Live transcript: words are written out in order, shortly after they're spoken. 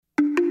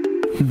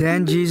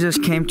Then Jesus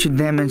came to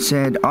them and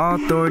said, "All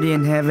authority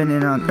in heaven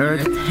and on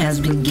earth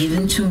has been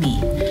given to me.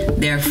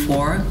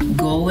 Therefore,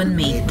 go and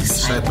make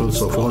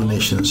disciples of all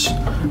nations,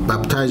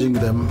 baptizing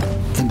them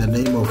in the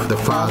name of the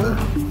Father,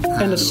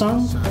 and the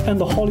Son, and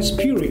the Holy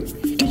Spirit,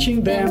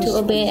 teaching them to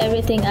obey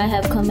everything I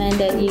have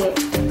commanded you.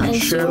 And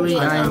surely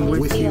I am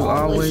with you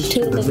always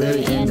to the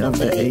very end of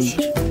the age."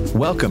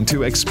 Welcome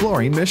to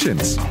Exploring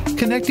Missions,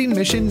 connecting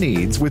mission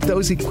needs with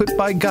those equipped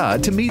by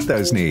God to meet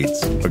those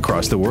needs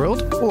across the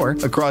world or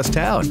across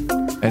town.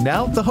 And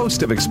now, the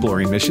host of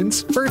Exploring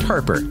Missions, Bert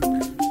Harper.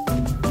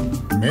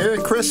 Merry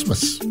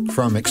Christmas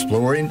from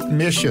Exploring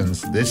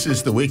Missions. This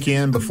is the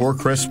weekend before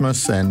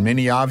Christmas, and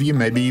many of you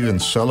may be even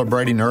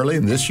celebrating early,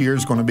 and this year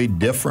is going to be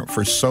different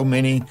for so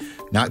many,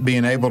 not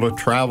being able to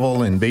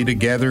travel and be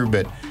together.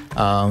 But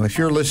if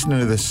you're listening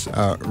to this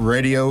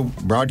radio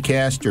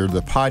broadcast or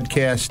the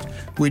podcast,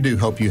 we do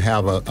hope you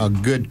have a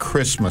good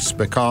Christmas,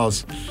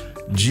 because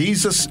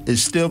Jesus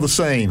is still the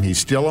same. He's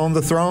still on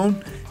the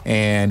throne,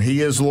 and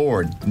He is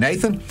Lord.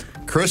 Nathan,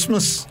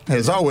 Christmas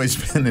has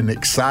always been an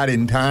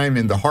exciting time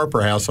in the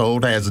Harper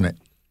household, hasn't it?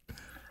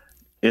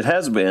 It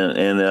has been,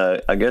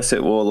 and I guess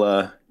it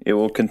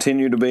will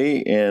continue to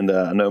be. And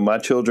I know my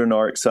children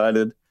are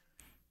excited,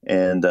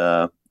 and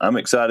I'm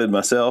excited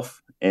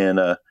myself. And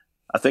I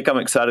think I'm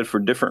excited for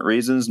different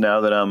reasons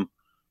now that I'm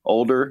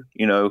older.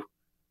 You know,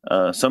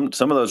 some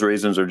of those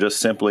reasons are just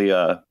simply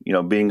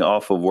being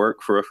off of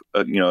work for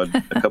a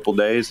couple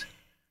days.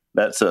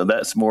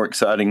 That's more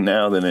exciting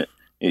now than it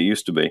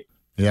used to be.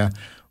 Yeah.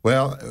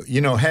 Well,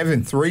 you know,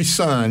 having three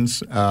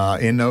sons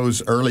in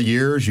those early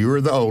years, you were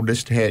the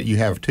oldest. You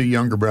have two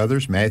younger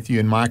brothers,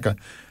 Matthew and Micah.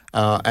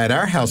 At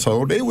our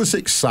household, it was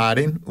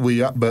exciting.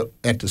 But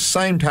at the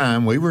same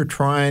time, we were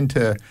trying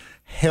to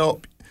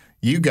help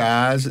you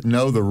guys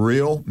know the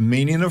real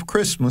meaning of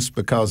Christmas,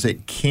 because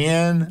it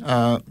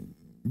can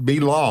be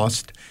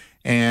lost.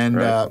 And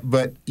right.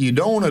 But you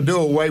don't want to do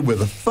away with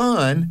the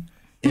fun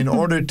in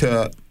order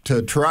to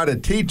try to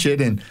teach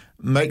it and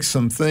make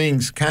some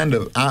things kind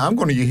of, I'm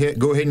going to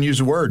go ahead and use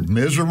the word,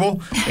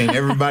 miserable, and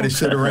everybody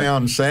sit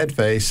around sad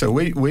face. So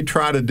we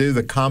try to do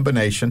the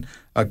combination.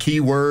 A key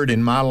word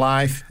in my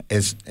life,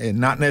 is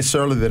not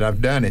necessarily that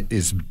I've done it,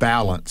 is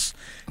balance.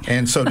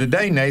 And so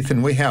today,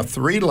 Nathan, we have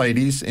three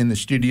ladies in the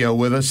studio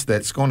with us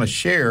that's going to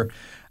share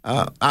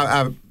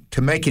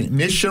to make it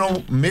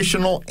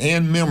missional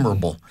and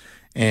memorable.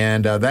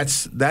 And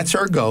that's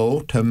our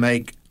goal, to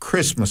make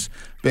Christmas,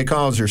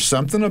 because there's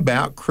something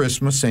about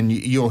Christmas, and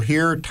you'll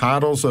hear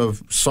titles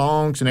of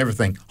songs and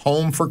everything,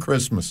 Home for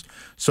Christmas.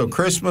 So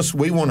Christmas,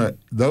 we want to,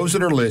 those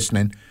that are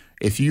listening,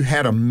 if you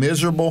had a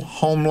miserable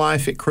home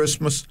life at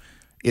Christmas,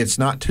 it's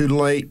not too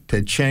late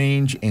to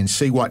change and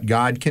see what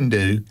God can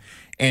do.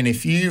 And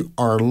if you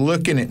are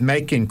looking at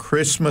making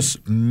Christmas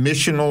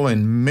missional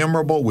and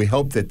memorable, we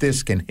hope that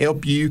this can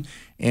help you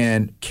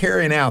in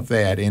carrying out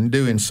that and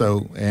doing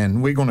so.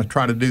 And we're going to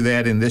try to do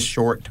that in this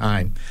short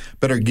time.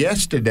 But our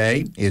guest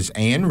today is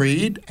Ann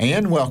Reed.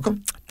 Ann,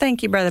 welcome.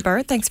 Thank you, Brother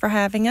Bert. Thanks for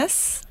having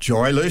us.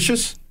 Joy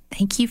Lucius.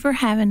 Thank you for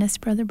having us,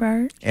 Brother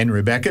Bert. And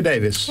Rebecca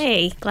Davis.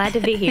 Hey, glad to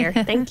be here.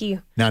 Thank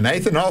you. Now,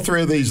 Nathan, all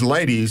three of these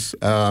ladies,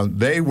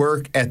 they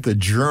work at the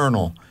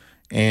Journal.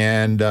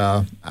 And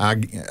I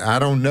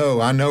don't know.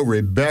 I know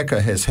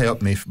Rebecca has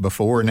helped me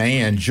before, and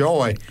Ann.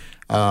 Joy,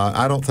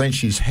 I don't think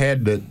she's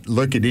had to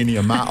look at any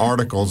of my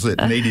articles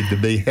that needed to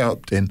be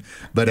helped.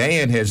 But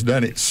Ann has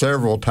done it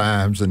several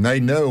times, and they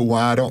know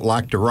why I don't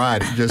like to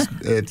write.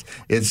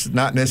 It's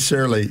not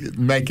necessarily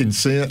making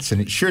sense,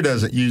 and it sure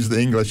doesn't use the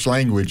English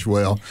language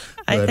well.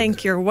 I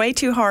think you're way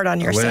too hard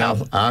on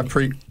yourself. Well,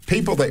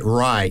 people that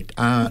write,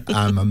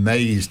 I'm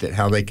amazed at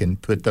how they can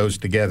put those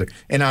together,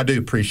 and I do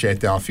appreciate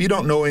that. If you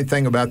don't know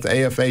anything about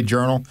the AFA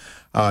Journal,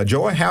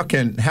 Joy, how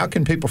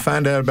can people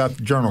find out about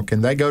the Journal?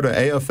 Can they go to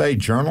AFA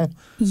Journal?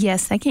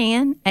 Yes, they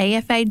can.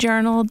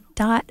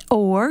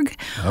 afajournal.org.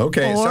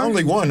 Okay, it's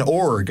only one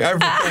org.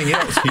 Everything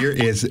else here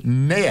is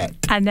net.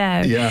 I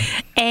know. Yeah.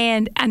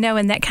 And I know,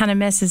 and that kind of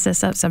messes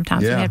us up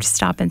sometimes. Yeah. We have to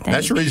stop and think.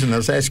 That's the reason I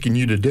was asking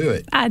you to do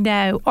it. I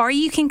know. Or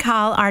you can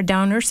call our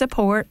donor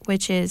support,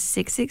 which is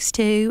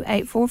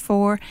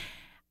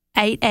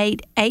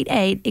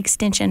 662-844-8888,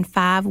 extension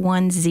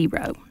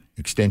 510.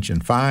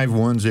 Extension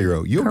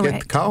 510. You'll Correct.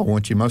 get the call,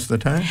 won't you, most of the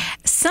time?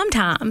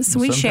 Sometimes.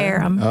 We share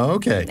them. Oh,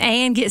 okay.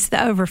 And gets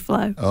the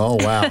overflow. Oh,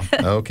 wow.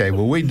 Okay.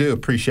 Well, we do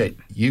appreciate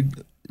you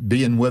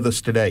being with us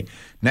today.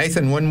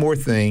 Nathan, one more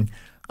thing.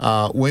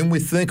 When we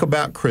think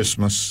about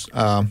Christmas,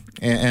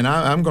 and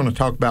I'm going to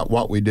talk about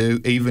what we do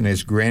even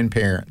as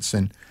grandparents,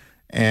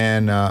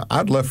 and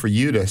I'd love for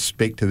you to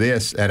speak to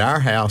this. At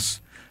our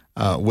house,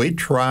 we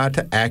try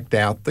to act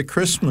out the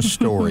Christmas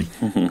story.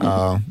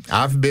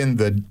 I've been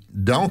the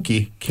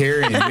donkey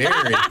carrying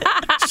Mary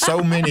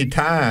so many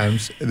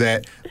times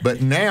but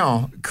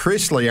now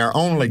Chrisley, our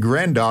only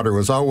granddaughter,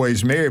 was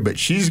always Mary, but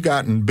she's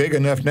gotten big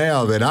enough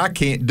now that I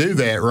can't do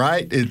that,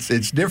 right?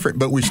 It's different,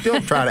 but we still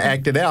try to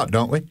act it out,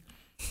 don't we?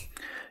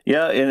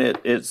 Yeah, and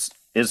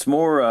it's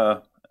more,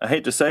 I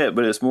hate to say it,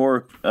 but it's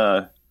more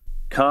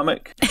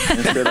comic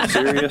instead of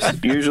serious,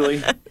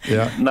 usually.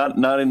 Yeah.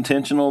 Not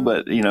intentional,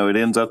 but, it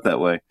ends up that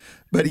way.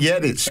 But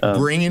yet it's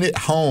bringing it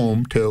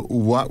home to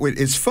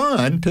it's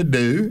fun to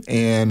do,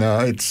 and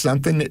it's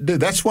something to do.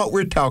 That's what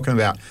we're talking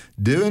about,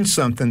 doing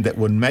something that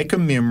would make a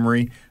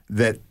memory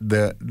that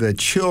the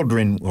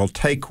children will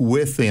take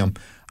with them.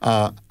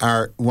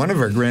 One of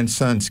our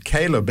grandsons,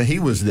 Caleb, he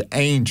was the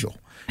angel.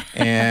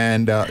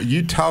 And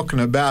you talking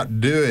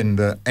about doing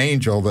the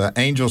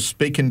angel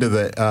speaking to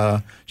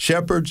the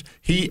shepherds,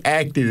 he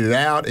acted it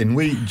out, and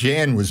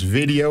Jan was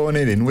videoing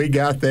it, and we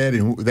got that,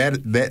 and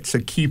that's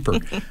a keeper.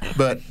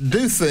 But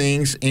do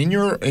things in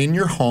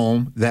your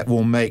home that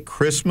will make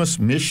Christmas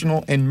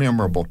missional and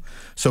memorable.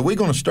 So we're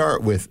going to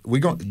start with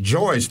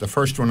Joy's the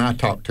first one I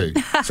talked to.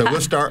 So we'll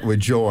start with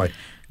Joy.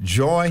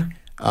 Joy.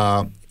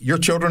 Your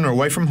children are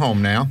away from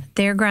home now.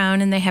 They're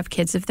grown and they have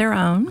kids of their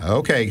own.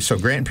 Okay, so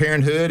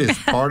grandparenthood is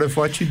part of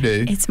what you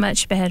do. It's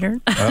much better.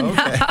 Okay.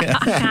 I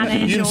kind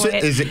of enjoy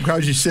it. Is it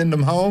because you send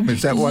them home?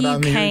 Is that what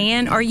I'm hearing? You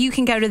can, or you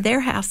can go to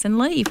their house and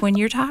leave when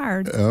you're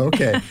tired.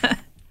 Okay.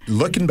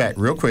 Looking back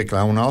real quickly,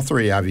 I want all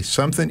three of you,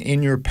 something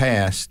in your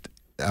past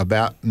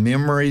about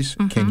memories.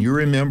 Mm-hmm. Can you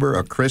remember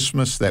a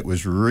Christmas that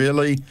was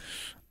really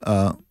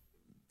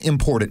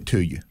important to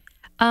you?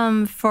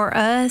 For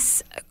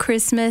us,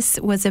 Christmas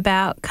was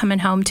about coming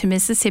home to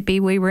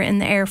Mississippi. We were in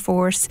the Air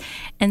Force.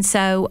 And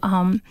so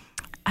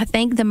I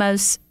think the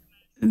most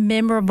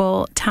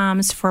memorable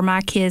times for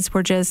my kids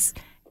were just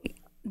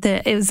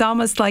it was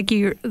almost like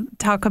you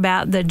talk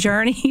about the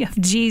journey of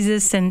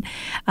Jesus and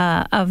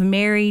of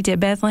Mary to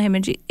Bethlehem.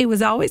 And it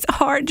was always a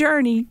hard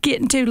journey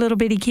getting two little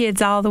bitty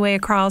kids all the way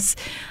across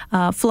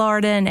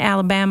Florida and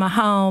Alabama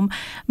home.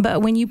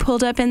 But when you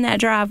pulled up in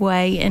that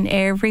driveway and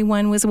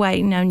everyone was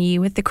waiting on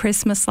you with the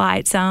Christmas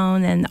lights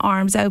on and the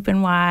arms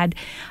open wide,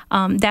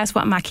 that's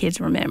what my kids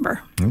remember.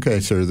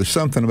 Okay, so there's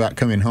something about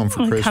coming home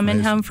for Christmas.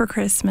 Coming home for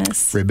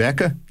Christmas.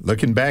 Rebecca,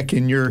 looking back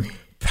in your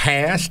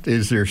past,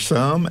 is there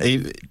some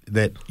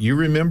that you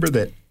remember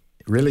that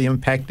really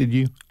impacted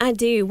you? I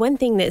do. One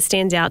thing that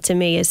stands out to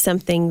me is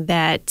something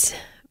that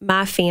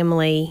my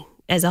family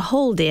as a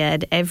whole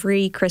did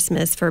every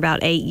Christmas for about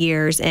 8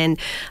 years. And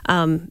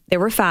there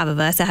were 5 of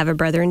us. I have a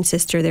brother and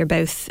sister. They're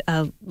both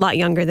a lot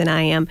younger than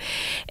I am.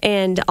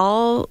 And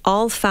all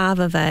 5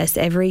 of us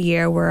every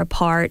year were a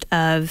part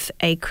of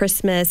a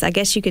Christmas, I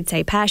guess you could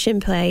say Passion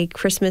Play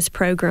Christmas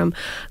program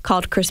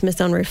called Christmas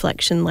on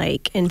Reflection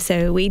Lake. And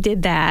so we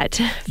did that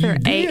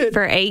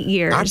for 8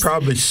 years. I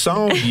probably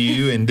saw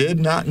you and did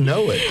not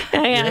know it.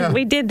 Yeah,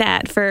 we did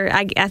that for,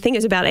 I think it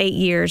was about 8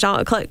 years,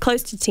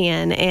 close to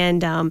 10.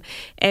 And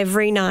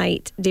every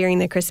night during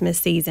the Christmas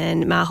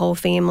season, my whole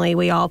family,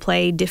 we all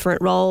played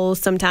different roles,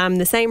 sometimes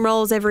the same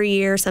roles every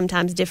year,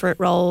 sometimes different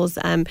roles,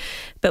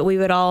 but we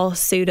would all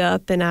suit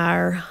up in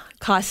our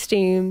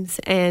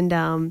costumes and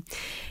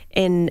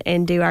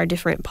do our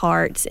different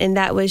parts. And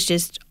that was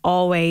just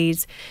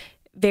always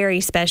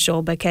very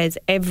special because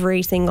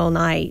every single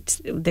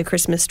night the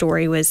Christmas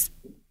story was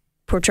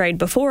portrayed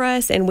before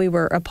us and we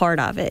were a part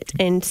of it.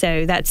 And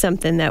so that's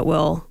something that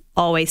will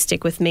always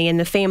stick with me. And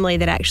the family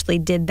that actually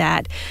did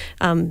that,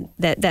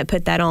 that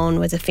put that on,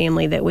 was a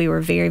family that we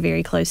were very,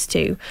 very close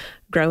to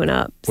growing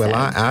up. Well,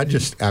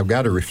 I've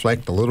got to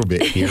reflect a little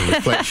bit here,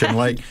 Reflection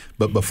Lake.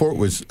 But before it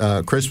was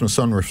Christmas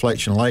on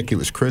Reflection Lake, it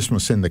was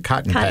Christmas in the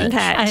Cotton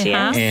Patch.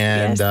 Yes.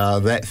 And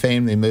that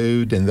family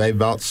moved, and they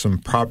bought some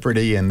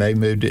property, and they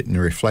moved it in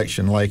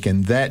Reflection Lake.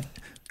 And that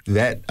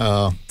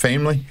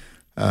family,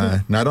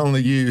 not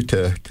only you,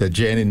 to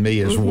Jan and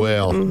me as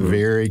well,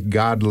 very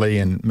godly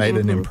and made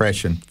an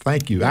impression.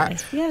 Thank you.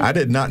 Yes. I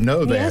did not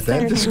know that. Yes,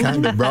 that sir. just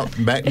kind of brought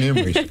back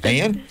memories.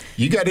 Ann,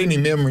 you got any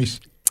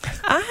memories?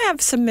 I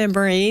have some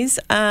memories.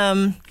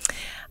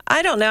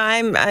 I don't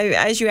know.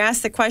 As you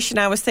asked the question,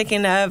 I was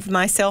thinking of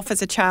myself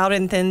as a child,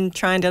 and then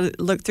trying to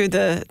look through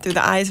the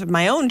eyes of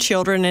my own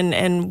children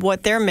and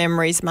what their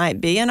memories might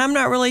be. And I'm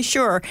not really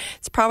sure.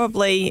 It's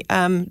probably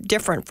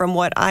different from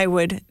what I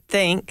would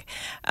think.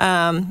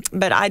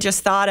 But I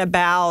just thought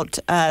about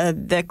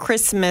the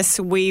Christmas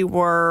we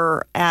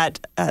were at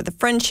the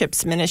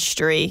Friendships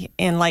Ministry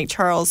in Lake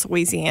Charles,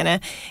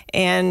 Louisiana.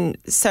 And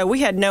so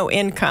we had no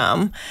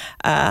income.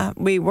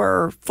 We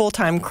were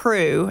full-time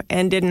crew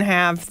and didn't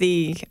have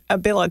the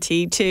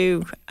ability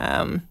to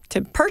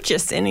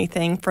purchase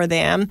anything for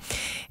them.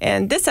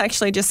 And this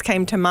actually just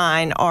came to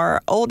mind.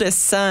 Our oldest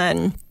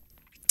son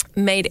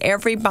made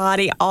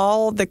everybody,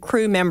 all the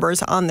crew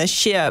members on the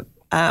ship,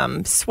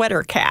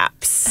 sweater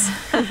caps.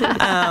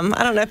 I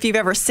don't know if you've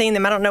ever seen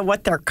them. I don't know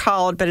what they're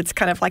called, but it's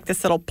kind of like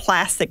this little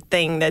plastic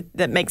thing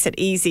that makes it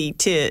easy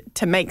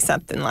to make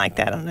something like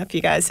that. I don't know if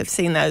you guys have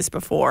seen those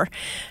before.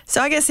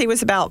 So I guess he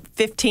was about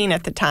 15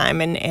 at the time,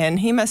 and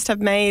he must have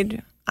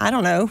made, I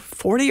don't know,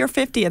 40 or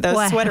 50 of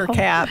those sweater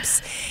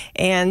caps.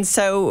 And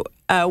so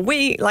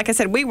like I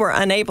said, we were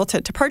unable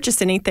to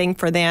purchase anything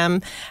for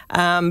them,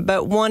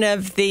 but one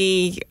of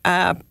the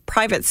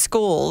private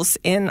schools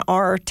in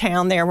our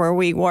town there where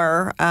we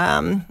were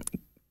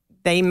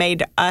they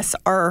made us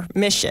our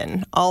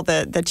mission, all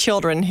the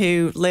children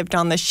who lived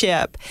on the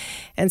ship.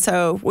 And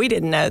so we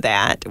didn't know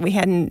that. We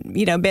hadn't,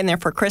 been there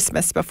for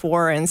Christmas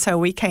before. And so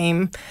we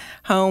came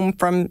home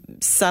from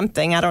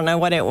something, I don't know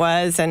what it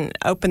was, and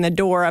opened the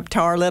door up to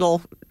our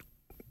little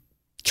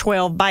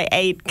 12 by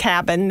 8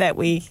 cabin that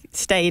we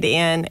stayed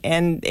in.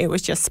 And it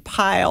was just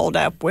piled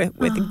up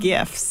with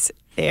gifts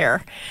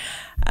there.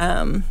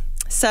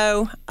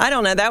 So I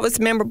don't know. That was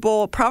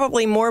memorable,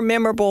 probably more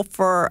memorable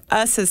for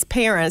us as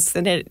parents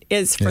than it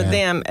is for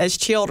them as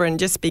children,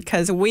 just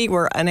because we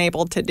were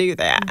unable to do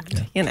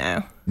that.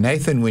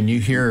 Nathan, when you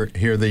hear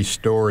these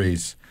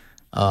stories,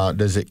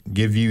 does it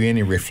give you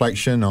any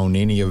reflection on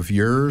any of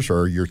yours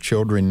or your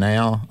children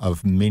now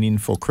of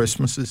meaningful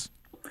Christmases?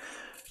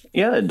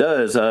 Yeah, it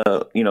does.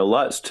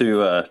 Lots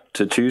to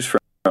choose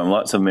from,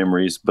 lots of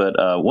memories.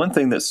 But one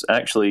thing that's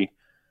actually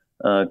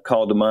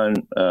called to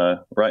mind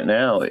right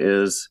now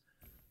is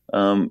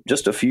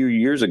just a few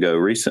years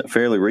ago,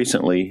 fairly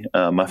recently,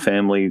 my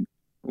family,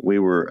 we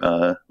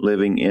were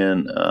living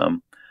in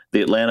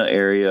the Atlanta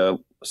area,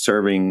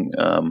 serving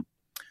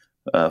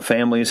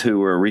families who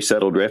were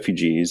resettled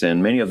refugees,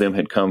 and many of them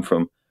had come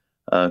from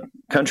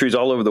countries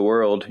all over the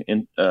world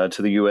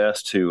to the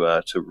U.S.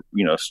 to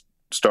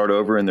start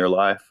over in their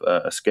life,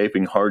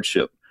 escaping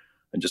hardship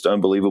and just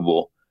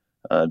unbelievable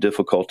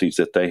difficulties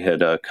that they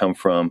had come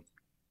from.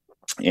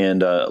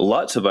 And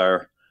lots of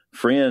our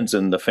friends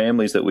and the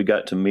families that we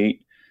got to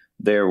meet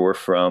there were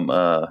from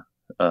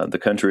the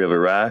country of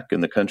Iraq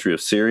and the country of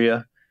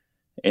Syria.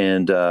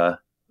 And I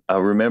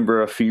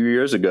remember a few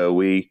years ago,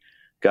 we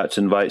got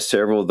to invite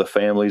several of the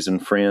families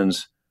and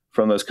friends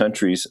from those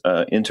countries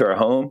into our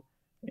home.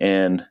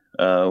 And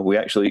we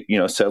actually,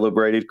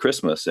 celebrated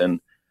Christmas.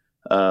 And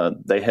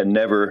they had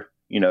never,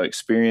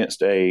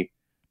 experienced an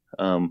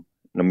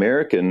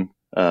American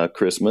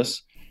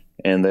Christmas.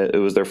 And that it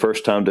was their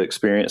first time to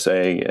experience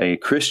a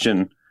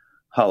Christian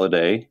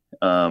holiday.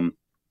 And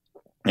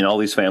all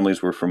these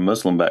families were from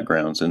Muslim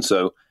backgrounds. And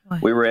so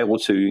we were able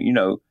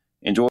to,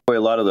 enjoy a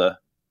lot of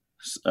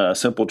the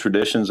simple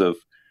traditions of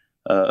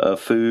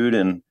food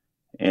and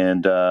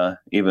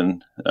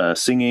even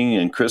singing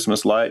and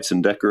Christmas lights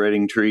and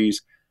decorating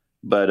trees.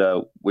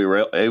 But we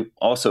were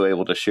also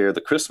able to share the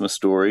Christmas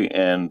story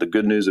and the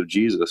good news of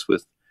Jesus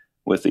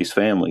with these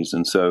families.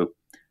 And so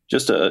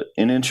just an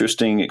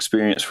interesting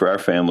experience for our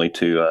family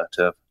to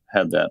have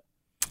had that.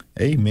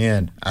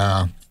 Amen.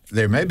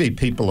 There may be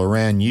people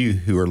around you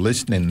who are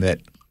listening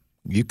that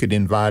you could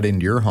invite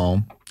into your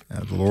home.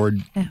 The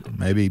Lord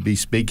maybe be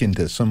speaking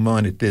to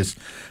someone at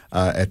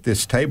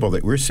this table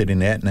that we're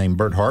sitting at named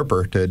Bert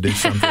Harper to do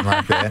something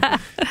like that.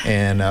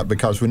 And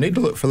because we need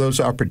to look for those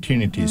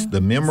opportunities.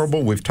 The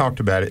memorable, we've talked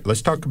about it.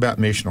 Let's talk about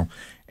missional.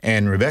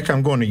 And Rebecca,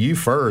 I'm going to you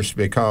first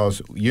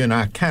because you and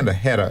I kind of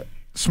had a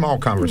small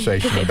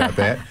conversation about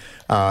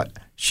that.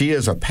 She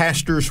is a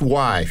pastor's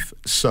wife,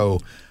 so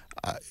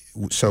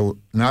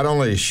not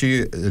only is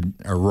she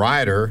a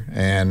writer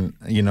and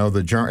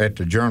at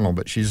the Journal,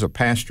 but she's a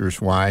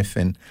pastor's wife,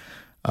 and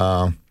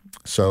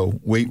so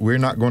we're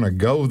not going to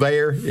go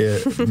there.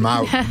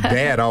 My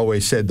dad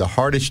always said the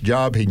hardest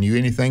job he knew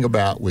anything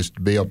about was to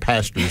be a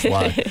pastor's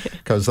wife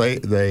because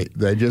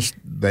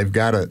they've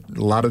got a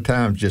lot of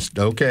times just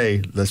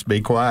okay, let's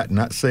be quiet and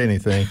not say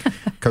anything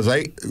because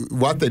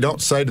what they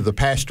don't say to the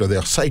pastor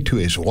they'll say to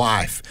his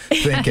wife,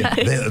 thinking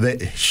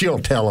that she'll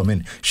tell him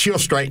and she'll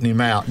straighten him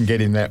out and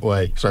get him that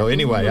way. So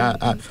anyway,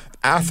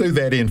 I threw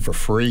that in for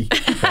free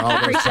for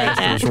all those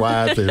pastors'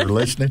 wives that are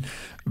listening.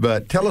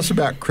 But tell us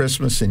about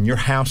Christmas in your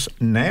house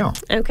now.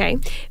 Okay.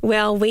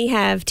 Well, we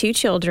have 2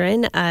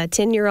 children, a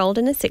 10-year-old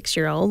and a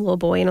 6-year-old, a little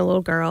boy and a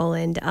little girl,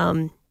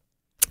 and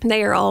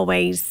they are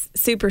always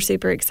super,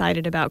 super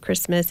excited about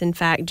Christmas. In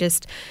fact,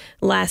 just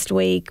last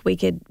week, we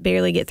could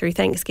barely get through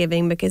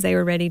Thanksgiving because they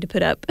were ready to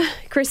put up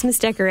Christmas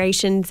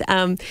decorations.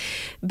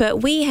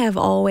 But we have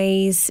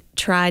always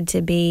tried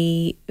to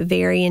be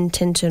very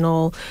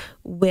intentional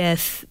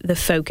with the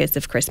focus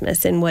of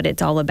Christmas and what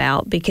it's all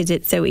about because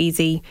it's so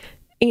easy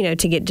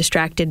to get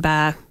distracted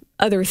by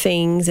other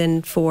things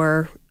and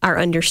for our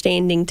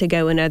understanding to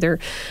go in other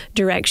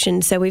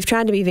directions. So we've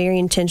tried to be very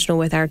intentional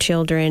with our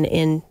children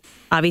in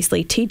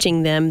obviously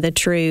teaching them the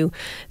true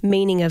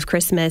meaning of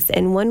Christmas.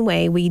 And one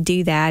way we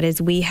do that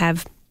is we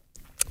have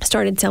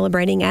started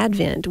celebrating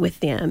Advent with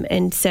them.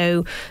 And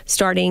so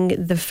starting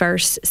the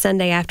first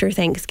Sunday after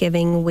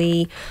Thanksgiving,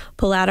 we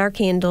pull out our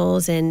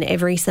candles, and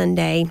every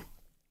Sunday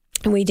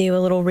we do a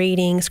little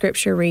reading,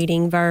 scripture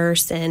reading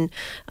verse, and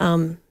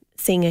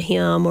sing a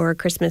hymn or a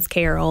Christmas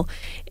carol.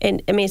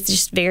 And I mean, it's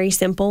just very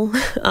simple.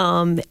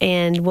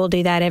 And we'll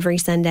do that every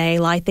Sunday,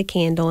 light the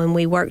candle, and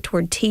we work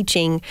toward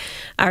teaching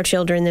our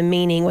children the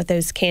meaning, what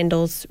those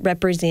candles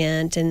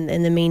represent and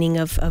the meaning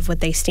of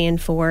what they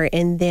stand for.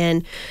 And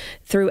then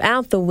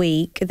throughout the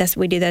week,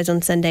 we do those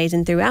on Sundays,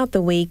 and throughout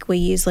the week, we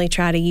usually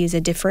try to use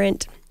a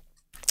different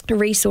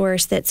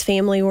resource that's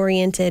family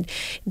oriented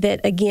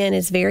that again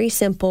is very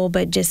simple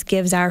but just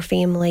gives our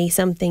family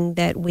something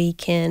that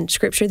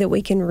scripture that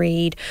we can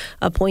read,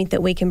 a point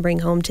that we can bring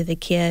home to the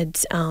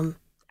kids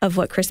of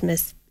what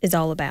Christmas is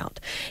all about.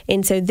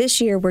 And so this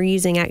year we're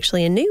using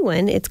actually a new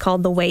one. It's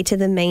called The Way to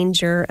the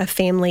Manger, a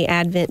family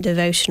Advent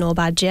devotional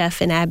by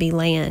Jeff and Abby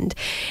Land.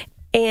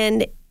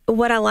 And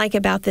what I like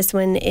about this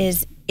one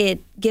is it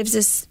gives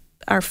us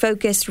our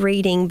focused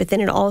reading, but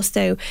then it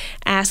also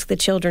asks the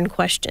children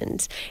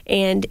questions,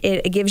 and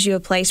it gives you a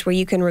place where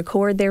you can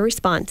record their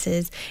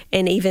responses,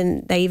 and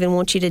they even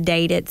want you to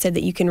date it so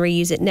that you can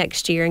reuse it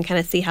next year and kind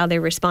of see how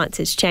their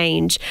responses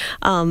change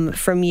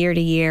from year to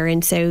year.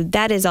 And so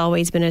that has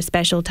always been a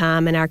special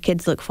time, and our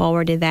kids look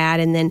forward to that.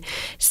 And then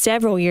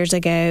several years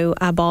ago,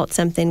 I bought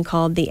something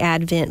called the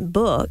Advent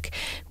Book,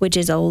 which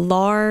is a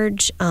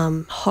large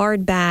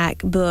hardback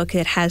book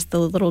that has the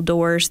little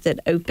doors that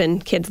open.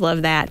 Kids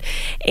love that.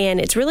 And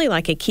it's really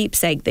like a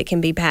keepsake that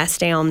can be passed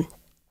down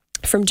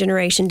from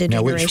generation to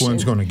generation. Now, which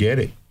one's going to get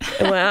it?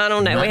 Well, I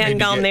don't know. We haven't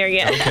gone there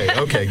yet.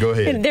 Okay, go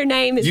ahead. Their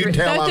name is written. You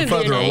can tell I'm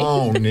further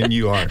along than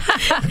you are.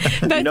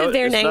 Both of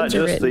their names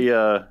are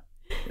written.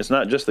 It's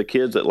not just the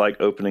kids that like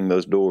opening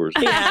those doors.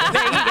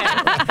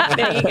 Yeah,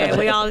 there you go.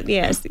 We all,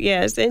 yes.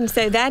 And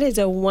so that is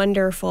a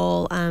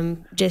wonderful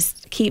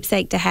just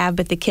keepsake to have,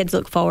 but the kids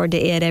look forward to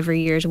it every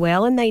year as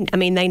well. And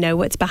they know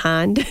what's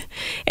behind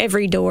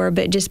every door,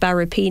 but just by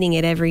repeating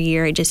it every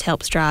year, it just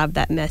helps drive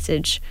that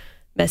message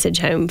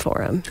home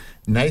for them.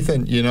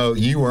 Nathan,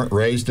 you weren't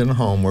raised in a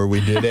home where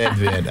we did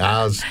Advent.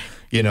 I was...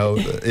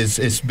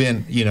 it's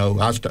been,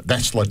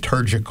 that's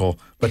liturgical,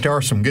 but there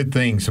are some good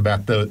things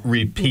about the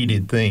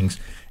repeated things.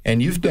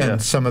 And you've done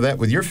some of that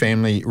with your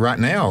family right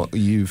now.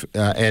 You've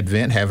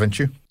Advent, haven't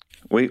you?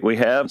 We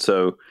have.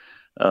 So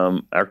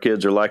our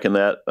kids are liking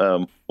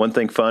that. One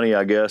thing funny,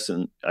 I guess,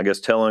 and I guess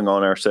telling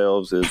on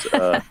ourselves is, you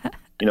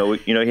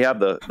have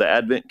the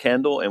Advent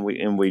candle, and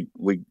we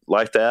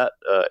light that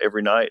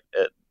every night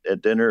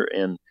at dinner.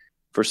 And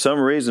for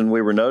some reason,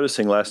 we were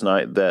noticing last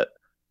night that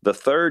the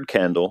third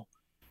candle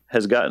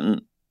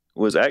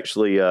was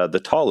actually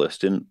the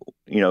tallest, and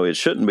it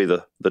shouldn't be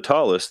the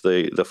tallest.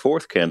 The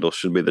fourth candle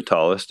should be the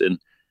tallest, and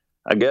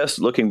I guess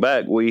looking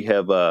back, we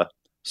have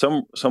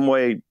some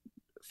way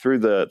through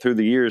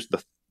the years,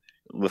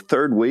 the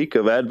third week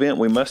of Advent,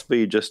 we must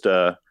be just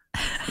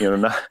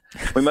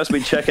we must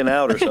be checking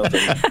out or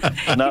something,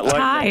 not like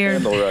that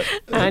candle, right?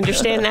 I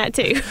understand that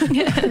too.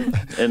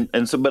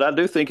 and so, but I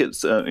do think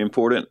it's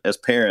important as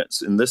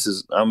parents, and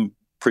I'm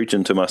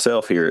preaching to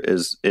myself here,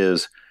 is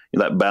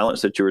that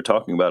balance that you were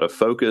talking about of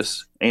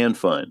focus and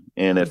fun.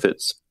 And if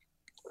it's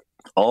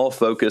all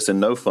focus and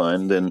no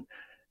fun, then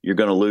you're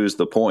going to lose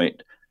the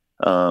point.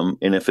 And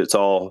if it's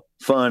all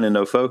fun and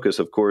no focus,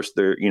 of course,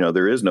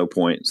 there is no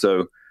point.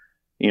 So,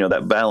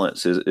 that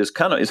balance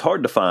is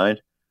hard to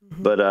find,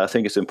 but I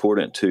think it's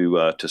important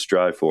to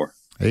strive for.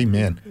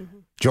 Amen. Mm-hmm.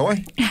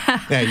 Joy?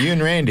 Now, you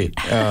and Randy,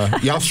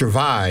 y'all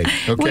survived,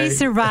 okay? We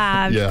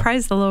survived. Yeah.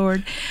 Praise the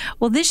Lord.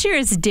 Well, this year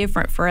is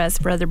different for us,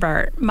 Brother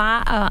Bert.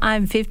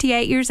 I'm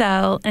 58 years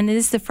old, and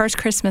this is the first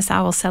Christmas I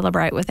will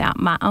celebrate without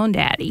my own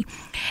daddy.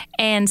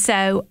 And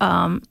so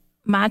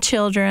my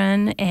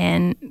children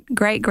and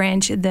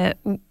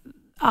great-grandchildren,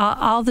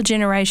 all the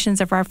generations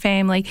of our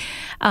family,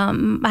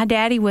 my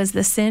daddy was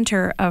the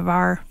center of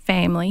our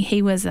family.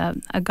 He was a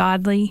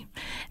godly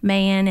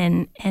man,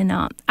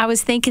 and I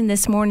was thinking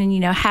this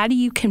morning, how do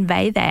you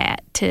convey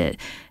that to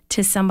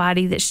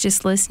somebody that's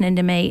just listening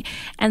to me?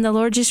 And the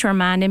Lord just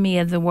reminded me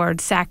of the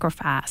word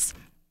sacrifice.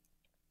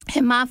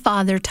 And my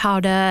father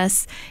taught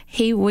us,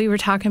 we were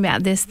talking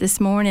about this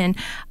morning,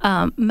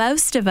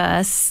 most of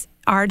us,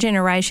 our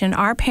generation,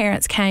 our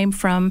parents came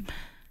from,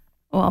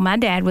 well, my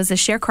dad was a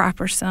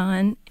sharecropper's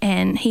son,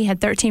 and he had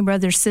 13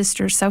 brothers,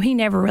 sisters, so he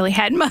never really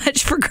had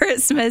much for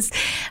Christmas.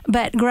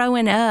 But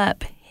growing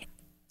up,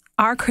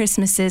 our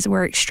Christmases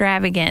were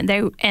extravagant.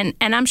 And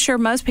I'm sure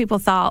most people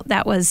thought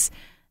there was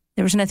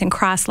nothing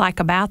Christ-like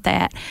about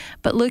that.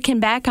 But looking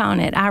back on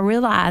it, I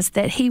realized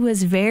that he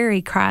was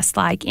very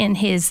Christ-like in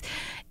his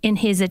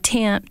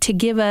attempt to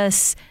give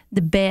us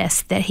the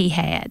best that he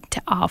had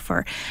to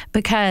offer,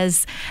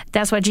 because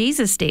that's what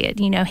Jesus did.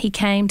 He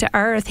came to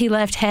earth, he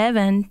left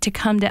heaven to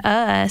come to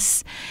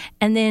us,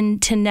 and then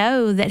to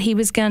know that he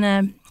was going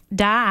to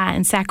die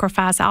and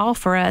sacrifice all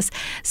for us.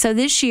 So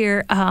this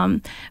year,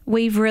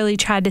 we've really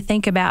tried to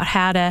think about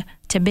how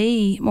to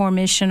be more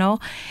missional,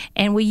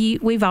 and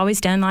we've always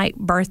done like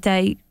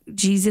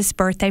Jesus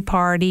birthday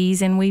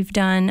parties, and we've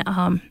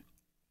done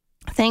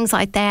things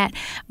like that.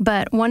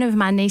 But one of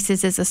my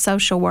nieces is a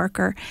social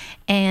worker,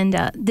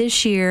 and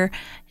this year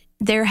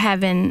they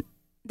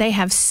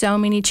have so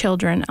many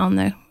children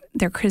on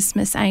their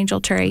Christmas angel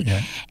tree,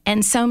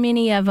 and so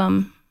many of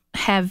them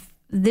have.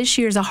 This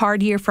year's a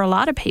hard year for a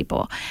lot of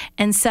people,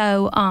 and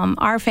so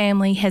our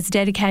family has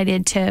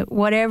dedicated to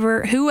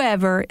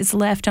whoever is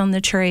left on the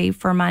tree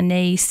for my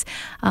niece.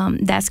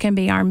 That's going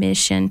to be our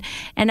mission,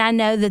 and I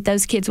know that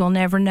those kids will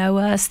never know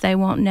us. They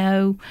won't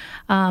know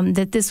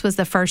that this was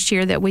the first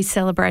year that we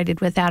celebrated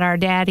without our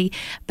daddy.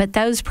 But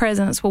those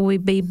presents will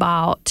be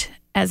bought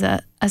as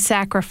a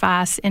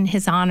sacrifice in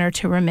his honor,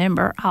 to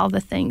remember all the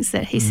things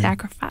that he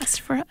sacrificed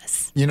for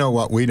us. You know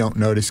what we don't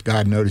notice,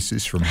 God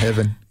notices from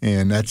heaven,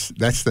 and that's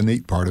the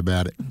neat part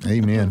about it.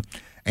 Amen.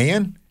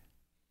 And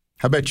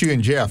How about you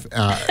and Jeff?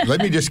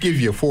 Let me just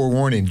give you a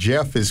forewarning.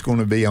 Jeff is going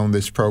to be on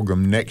this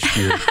program next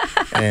year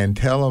and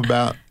tell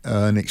about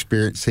an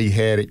experience he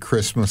had at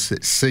Christmas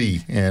at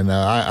sea. And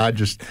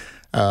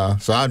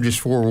so I'm just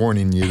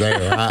forewarning you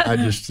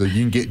there. So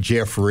you can get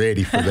Jeff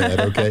ready for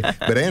that, okay?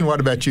 But Ann, what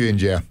about you and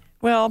Jeff?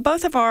 Well,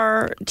 both of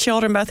our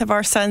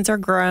sons are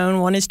grown.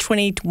 One is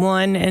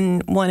 21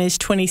 and one is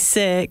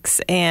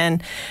 26.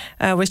 And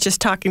I was just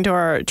talking to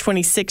our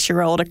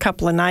 26-year-old a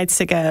couple of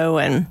nights ago,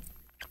 and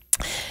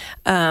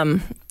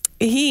I'm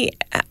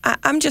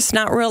just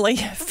not really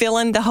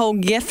feeling the whole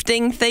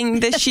gifting thing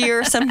this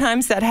year.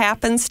 Sometimes that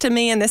happens to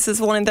me, and this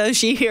is one of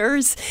those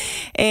years.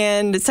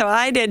 And so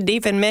I didn't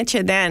even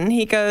mention that. And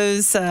he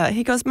goes,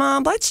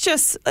 Mom, let's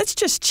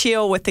just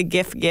chill with the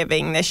gift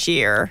giving this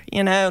year.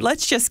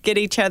 Let's just get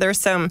each other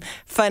some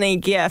funny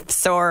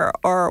gifts or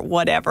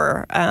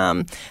whatever.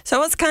 So I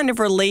was kind of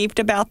relieved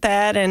about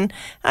that, and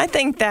I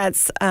think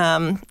that's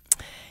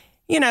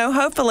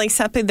hopefully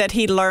something that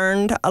he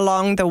learned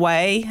along the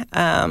way.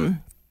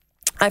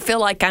 I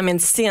feel like I'm in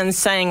sin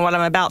saying what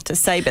I'm about to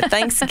say, but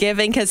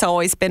Thanksgiving has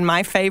always been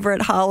my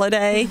favorite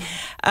holiday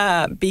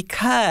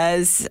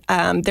because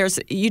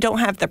you don't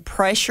have the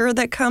pressure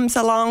that comes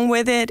along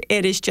with it.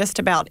 It is just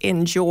about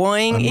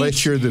enjoying.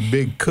 Unless you're the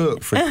big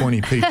cook for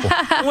 20 people.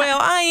 Well,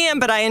 I am,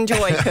 but I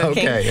enjoy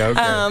cooking.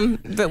 Okay.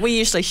 But we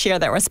usually share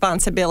that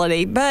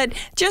responsibility. But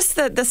just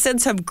the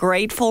sense of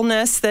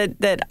gratefulness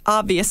that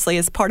obviously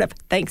is part of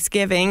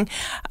Thanksgiving,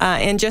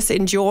 and just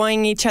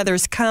enjoying each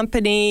other's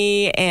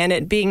company, and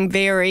it being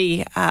very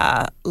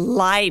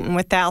light and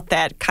without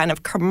that kind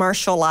of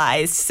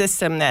commercialized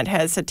system that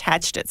has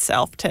attached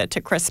itself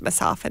to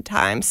Christmas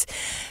oftentimes.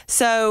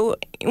 So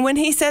when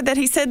he said that,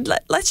 he said,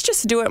 let's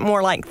just do it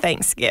more like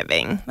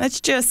Thanksgiving. Let's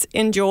just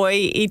enjoy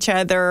each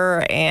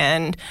other.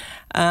 And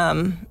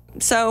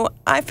so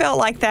I felt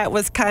like that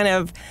was kind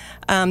of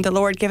the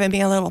Lord giving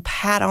me a little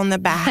pat on the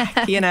back,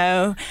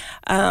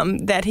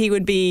 that he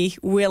would be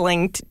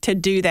willing to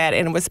do that,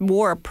 and was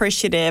more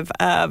appreciative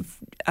of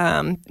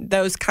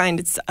those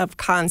kinds of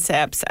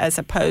concepts as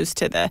opposed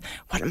to the,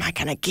 what am I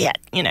going to get,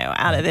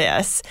 out of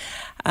this?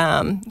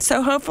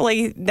 So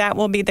hopefully that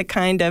will be the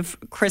kind of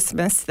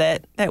Christmas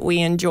that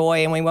we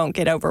enjoy, and we won't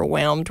get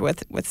overwhelmed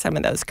with some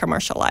of those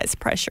commercialized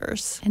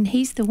pressures. And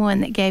he's the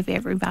one that gave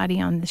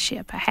everybody on the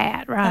ship a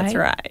hat, right? That's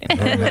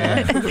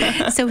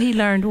right. So he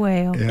learned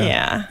well.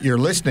 Yeah. You're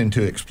listening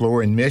to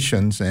Exploring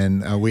Missions,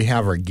 and we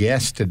have our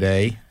guests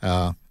today,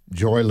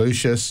 Joy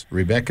Lucius,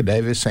 Rebecca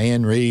Davis,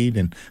 Ann Reed,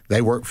 and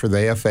they work for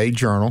the FA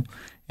Journal.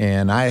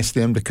 And I asked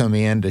them to come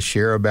in to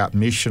share about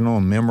missional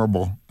and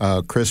memorable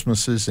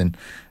Christmases. And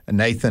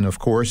Nathan, of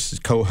course, is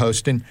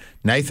co-hosting.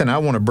 Nathan, I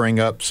want to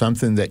bring up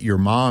something that your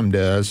mom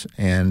does.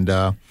 And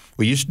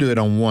we used to do it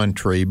on one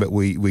tree, but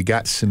we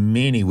got so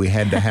many we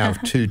had to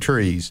have two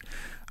trees.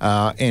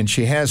 And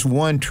she has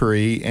one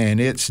tree,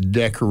 and it's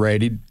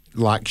decorated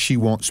like she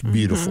wants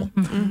beautiful.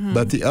 Mm-hmm.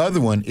 But the other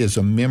one is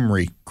a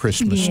memory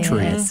Christmas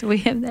tree. Yes, we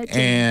have that too.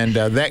 And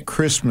that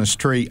Christmas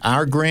tree,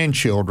 our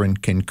grandchildren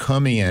can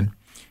come in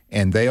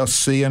and they'll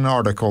see an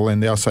article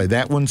and they'll say,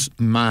 that one's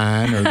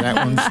mine, or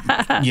that one's,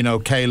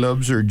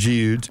 Caleb's or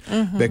Jude's.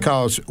 Mm-hmm.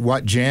 Because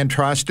what Jan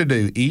tries to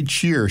do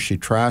each year, she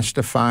tries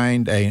to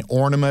find an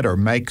ornament or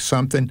make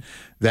something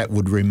that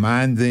would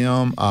remind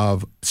them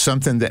of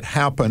something that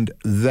happened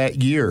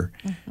that year.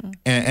 Mm-hmm.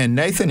 And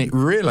Nathan, it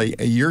really,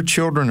 your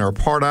children are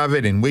part of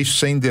it, and we've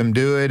seen them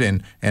do it,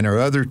 and our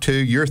other two,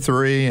 your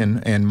three,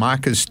 and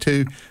Micah's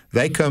two,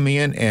 they come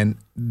in and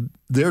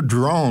they're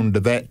drawn to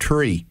that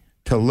tree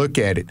to look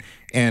at it.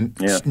 And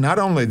not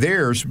only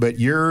theirs, but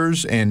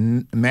yours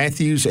and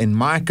Matthew's and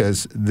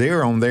Micah's,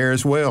 they're on there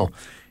as well.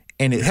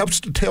 And it helps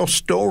to tell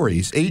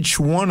stories. Each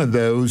one of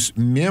those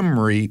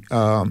memory,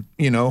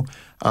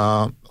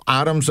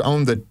 items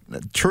on the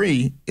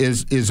tree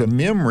is a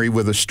memory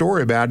with a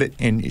story about it,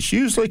 and it's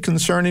usually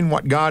concerning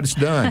what God's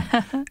done.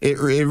 It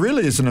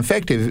really is an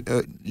effective.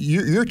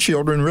 Your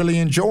children really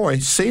enjoy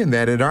seeing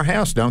that at our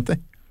house, don't they?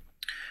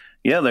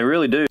 Yeah, they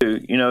really do.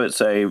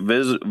 It's a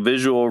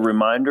visual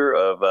reminder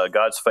of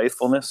God's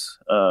faithfulness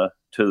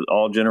to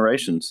all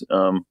generations,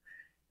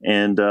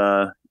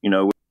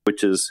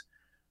 which is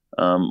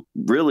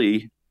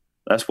really,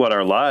 that's what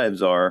our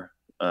lives are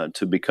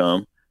to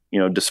become.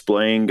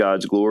 Displaying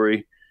God's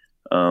glory.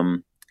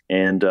 I've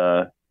been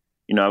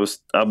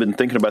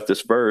thinking about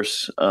this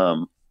verse,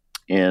 and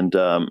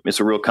it's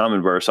a real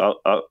common verse. I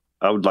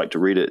would like to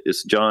read it.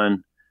 It's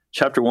John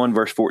chapter 1,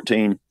 verse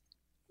 14.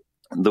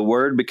 The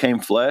Word became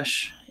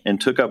flesh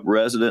and took up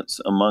residence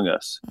among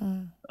us.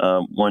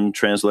 One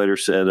translator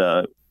said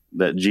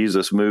that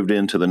Jesus moved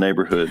into the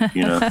neighborhood,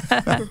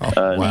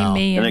 Wow.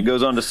 And it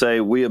goes on to say,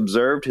 we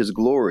observed his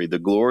glory, the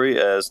glory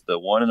as the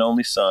one and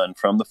only Son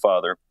from the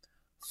Father,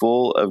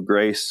 full of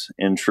grace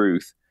and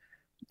truth.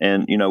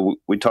 And,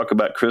 we talk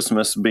about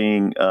Christmas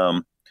being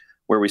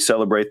where we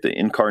celebrate the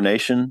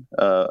incarnation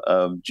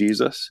of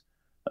Jesus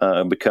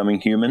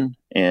becoming human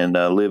and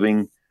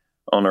living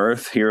on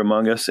earth here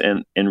among us.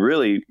 And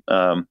really,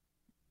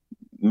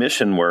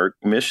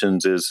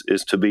 missions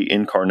is to be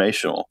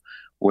incarnational,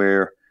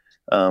 where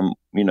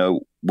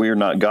we're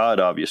not God,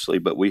 obviously,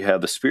 but we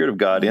have the Spirit of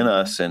God in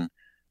us, and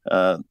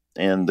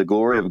the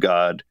glory of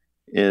God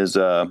is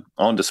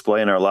on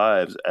display in our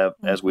lives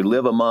as we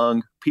live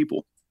among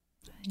people.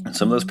 And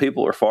some of those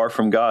people are far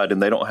from God,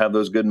 and they don't have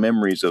those good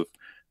memories of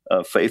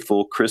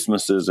faithful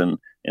Christmases and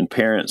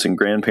parents and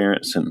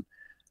grandparents, and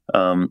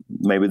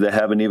maybe they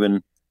haven't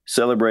even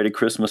celebrated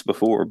Christmas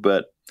before.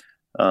 But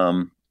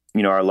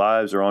our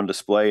lives are on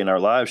display, and our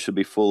lives should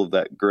be full of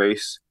that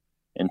grace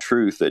and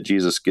truth that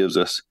Jesus gives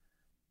us.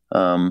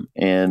 So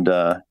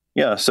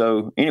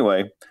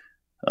anyway,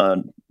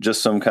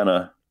 just some kind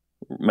of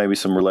maybe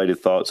some related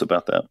thoughts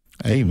about that.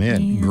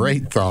 Amen.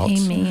 Great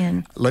thoughts.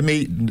 Amen.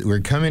 We're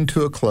coming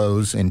to a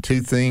close, and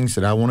two things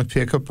that I want to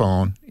pick up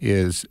on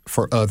is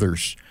for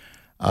others.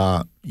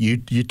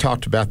 You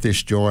talked about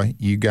this, Joy.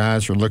 You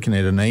guys are looking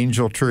at an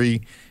angel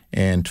tree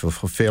and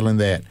fulfilling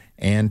that,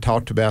 and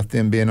talked about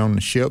them being on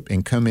the ship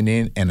and coming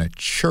in, and a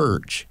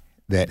church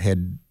that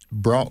had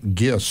brought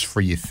gifts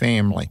for your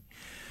family.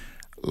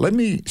 Let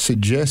me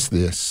suggest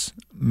this.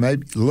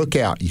 Maybe look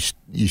out.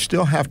 You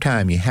still have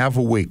time. You have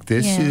a week.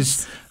 This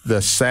is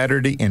the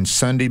Saturday and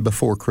Sunday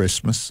before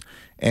Christmas.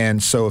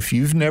 And so if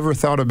you've never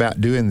thought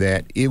about doing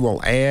that, it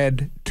will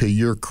add to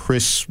your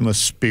Christmas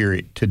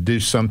spirit to do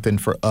something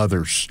for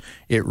others.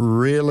 It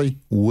really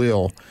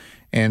will.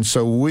 And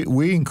so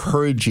we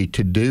encourage you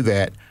to do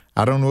that.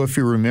 I don't know if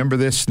you remember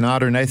this,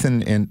 Snod or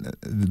Nathan,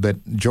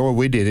 but Joy,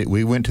 we did it.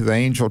 We went to the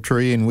angel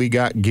tree and we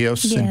got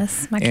gifts.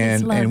 Yes, my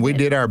kids loved and we it.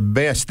 did our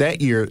best.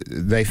 That year,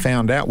 we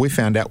found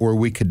out where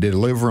we could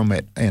deliver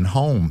them in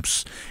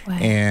homes. Wow.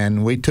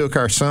 And we took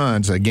our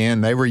sons.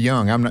 Again, they were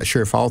young. I'm not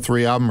sure if all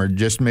three of them, or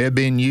just may have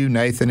been you,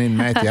 Nathan and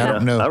Matthew. I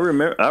don't know.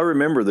 I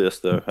remember this,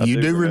 though.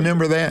 You do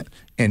remember that?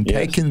 And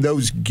taking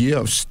those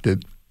gifts to...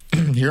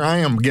 Here I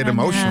am, get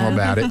emotional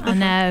about it. I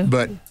know.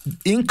 But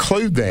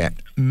include that.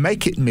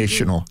 Make it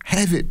missional.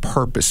 Have it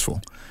purposeful.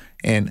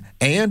 And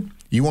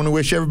you want to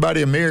wish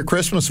everybody a Merry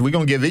Christmas? We're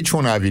going to give each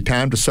one of you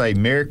time to say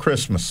Merry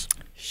Christmas.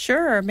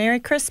 Sure. Merry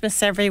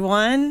Christmas,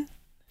 everyone.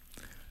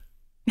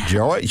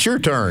 Joy, it's your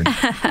turn.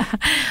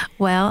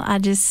 Well, I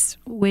just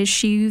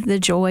wish you the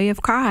joy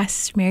of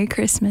Christ. Merry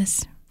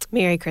Christmas.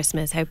 Merry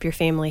Christmas. Hope your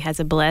family has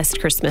a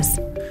blessed Christmas.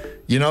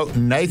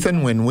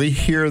 Nathan, when we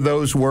hear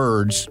those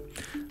words...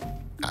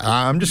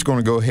 I'm just going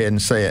to go ahead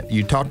and say it.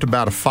 You talked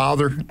about a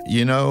father,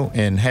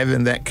 and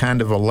having that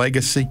kind of a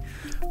legacy.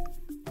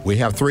 We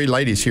have three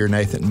ladies here,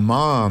 Nathan.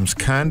 Moms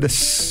kind of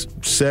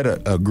set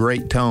a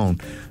great tone.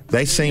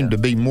 They seem to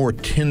be more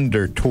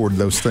tender toward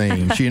those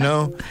things,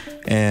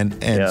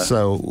 And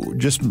so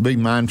just be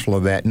mindful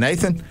of that.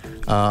 Nathan,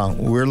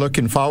 we're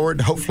looking forward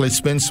to hopefully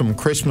spend some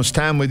Christmas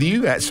time with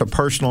you. That's a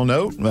personal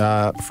note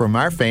from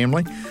our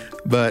family.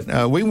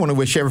 But we want to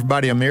wish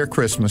everybody a Merry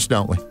Christmas,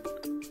 don't we?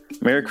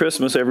 Merry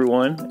Christmas,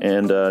 everyone,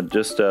 and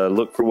just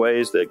look for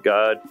ways that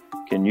God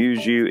can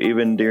use you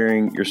even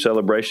during your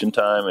celebration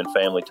time and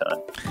family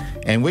time.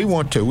 And we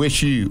want to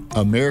wish you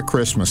a Merry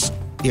Christmas.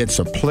 It's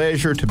a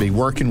pleasure to be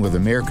working with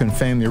American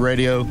Family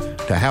Radio,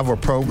 to have a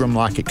program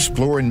like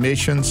Exploring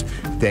Missions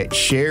that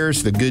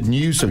shares the good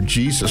news of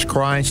Jesus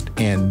Christ,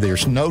 and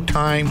there's no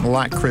time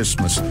like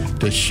Christmas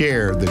to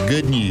share the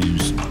good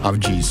news of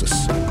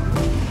Jesus.